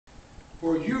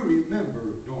For you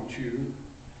remember, don't you,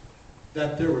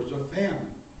 that there was a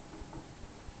famine,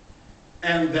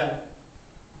 and that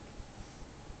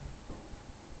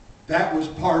was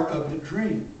part of the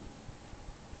dream.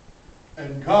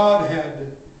 And God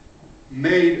had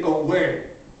made a way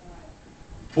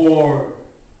for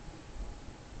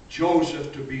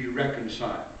Joseph to be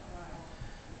reconciled.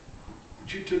 I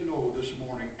want you to know this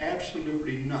morning,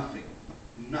 absolutely nothing.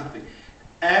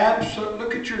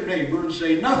 Look at your neighbor and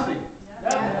say, nothing.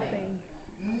 Nothing.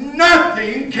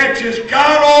 Nothing catches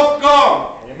God off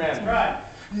guard. Amen. That's right.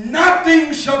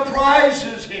 Nothing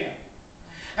surprises him.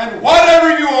 And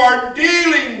whatever you are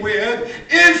dealing with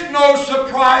is no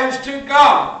surprise to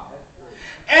God.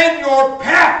 And your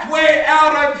pathway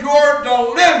out of your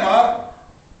dilemma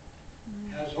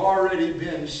has already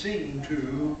been seen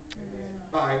to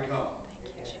by God.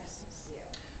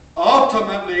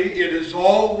 Ultimately, it is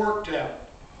all worked out.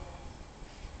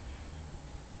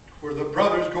 Where the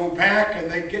brothers go back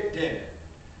and they get Dad.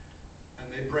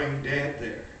 And they bring Dad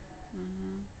there.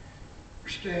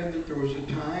 Understand that there was a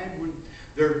time when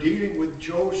they're dealing with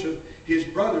Joseph. His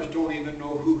brothers don't even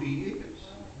know who he is.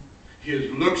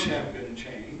 His looks have been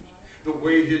changed. The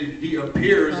way he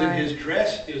appears and his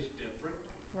dress is different.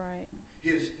 Right.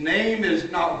 His name is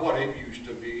not what it used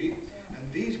to be.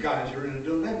 And these guys are in a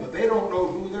dilemma. They don't know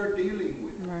who they're dealing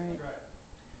with. Right.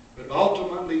 But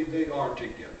ultimately they are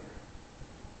together.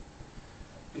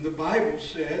 And the Bible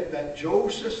said that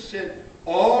Joseph sent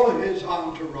all of his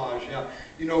entourage out.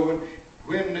 You know,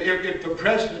 if the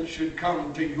president should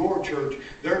come to your church,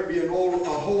 there'd be a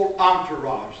whole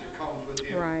entourage that comes with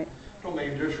him. Right. Don't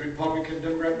make this Republican,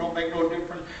 Democrat, don't make no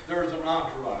difference. There's an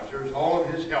entourage. There's all of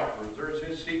his helpers. There's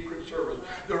his secret service.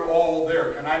 They're all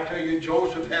there. Can I tell you,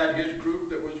 Joseph had his group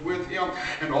that was with him,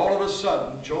 and all of a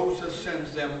sudden, Joseph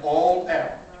sends them all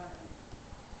out.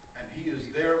 And he is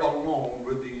there alone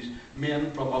with these men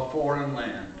from a foreign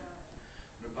land.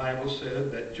 The Bible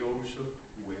said that Joseph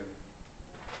went.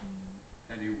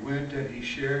 And he went and he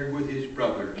shared with his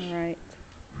brothers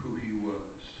who he was.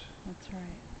 That's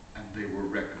right. And they were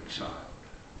reconciled.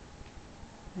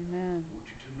 Amen. I want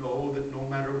you to know that no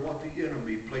matter what the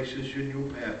enemy places in your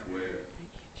pathway,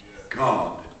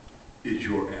 God is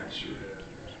your answer.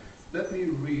 Let me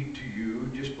read to you,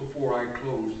 just before I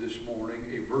close this morning,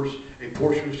 a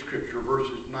portion of Scripture,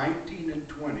 verses 19 and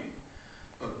 20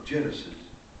 of Genesis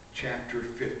chapter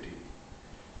 50.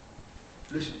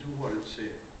 Listen to what it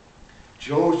said.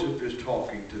 Joseph is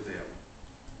talking to them.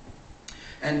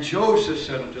 And Joseph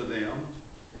said unto them,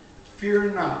 fear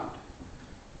not,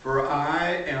 for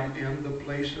I am in the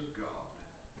place of God.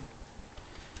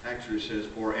 Actually it says,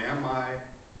 for am I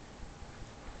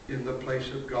in the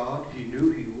place of God? He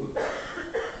knew he was.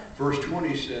 Verse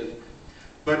 20 says,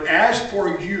 but as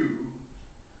for you,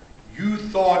 you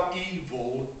thought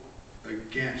evil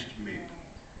against me.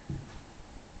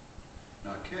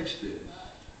 Now catch this.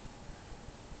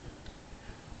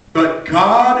 But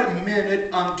God meant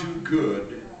it unto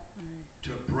good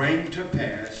to bring to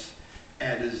pass,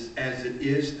 as it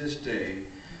is this day,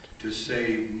 to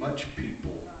save much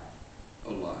people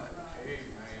alive.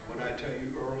 What I tell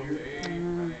you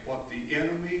earlier, what the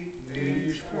enemy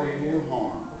means for your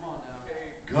harm,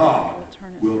 God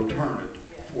will turn it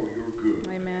for your good.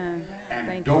 Amen.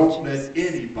 And don't let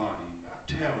anybody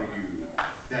tell you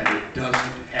that it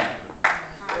doesn't happen.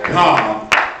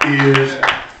 God is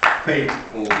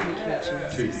faithful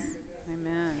to you.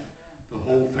 Amen. The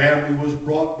whole family was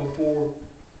brought before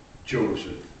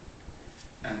Joseph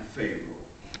and Pharaoh.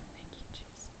 Thank you,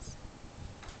 Jesus.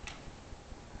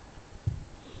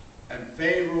 And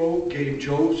Pharaoh gave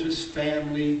Joseph's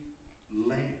family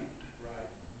land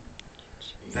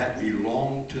that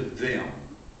belonged to them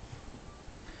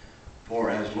for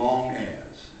as long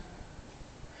as.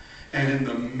 And in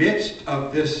the midst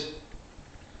of this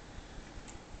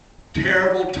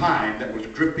terrible time that was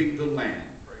gripping the land,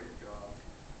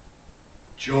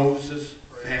 Joseph's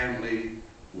family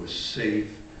was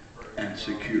safe and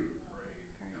secure.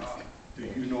 Do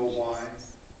you know why?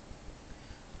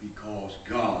 Because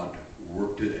God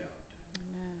worked it out.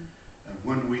 Amen. And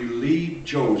when we leave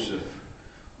Joseph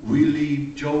with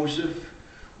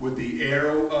the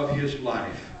arrow of his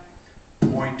life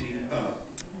pointing up.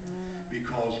 Amen.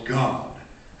 Because God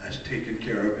has taken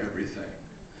care of everything.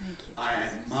 Thank you, I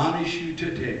admonish you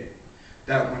today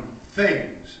that when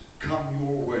things come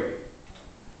your way,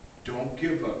 don't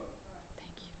give up.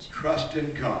 Thank you, Jesus. Trust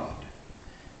in God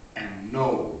and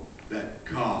know that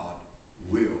God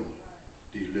will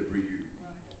deliver you.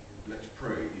 Let's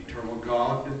pray. Eternal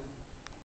God,